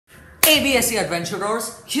A.B.S.E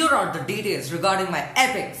adventurers, here are the details regarding my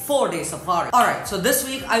epic 4-day safari. Alright, so this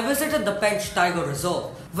week I visited the Pench Tiger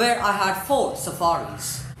Reserve where I had 4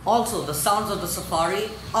 safaris. Also, the sounds of the safari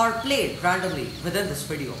are played randomly within this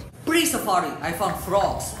video. Pre-safari, I found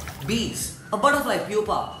frogs, bees, a butterfly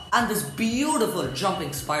pupa, and this beautiful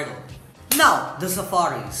jumping spider. Now, the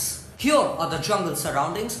safaris. Here are the jungle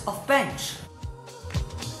surroundings of Pench.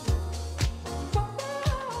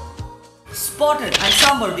 Spotted and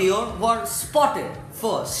sambar deer were spotted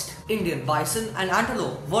first. Indian bison and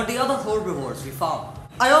antelope were the other herbivores we found.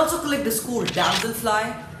 I also clicked this cool damselfly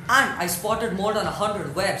and I spotted more than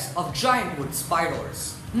 100 webs of giant wood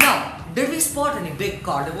spiders. Now, did we spot any big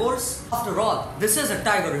carnivores? After all, this is a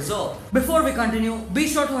tiger reserve. Before we continue, be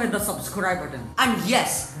sure to hit the subscribe button. And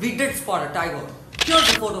yes, we did spot a tiger.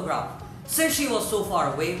 Here's the photograph. Since she was so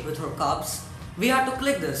far away with her cubs, we had to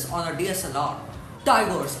click this on our DSLR.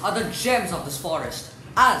 Tigers are the gems of this forest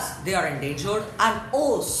as they are endangered and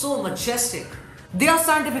oh so majestic. They are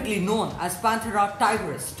scientifically known as Panthera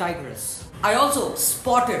tigris. I also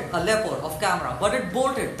spotted a leopard off camera, but it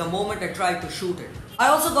bolted the moment I tried to shoot it. I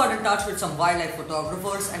also got in touch with some wildlife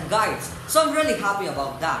photographers and guides, so I'm really happy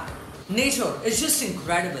about that. Nature is just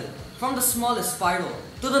incredible. From the smallest spider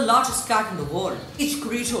to the largest cat in the world, each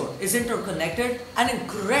creature is interconnected and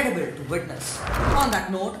incredible to witness. On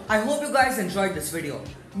that note, I hope you guys enjoyed this video.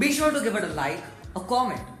 Be sure to give it a like, a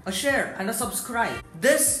comment, a share and a subscribe.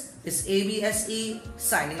 This is A.B.S.E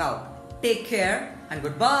signing out. Take care and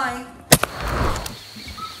goodbye.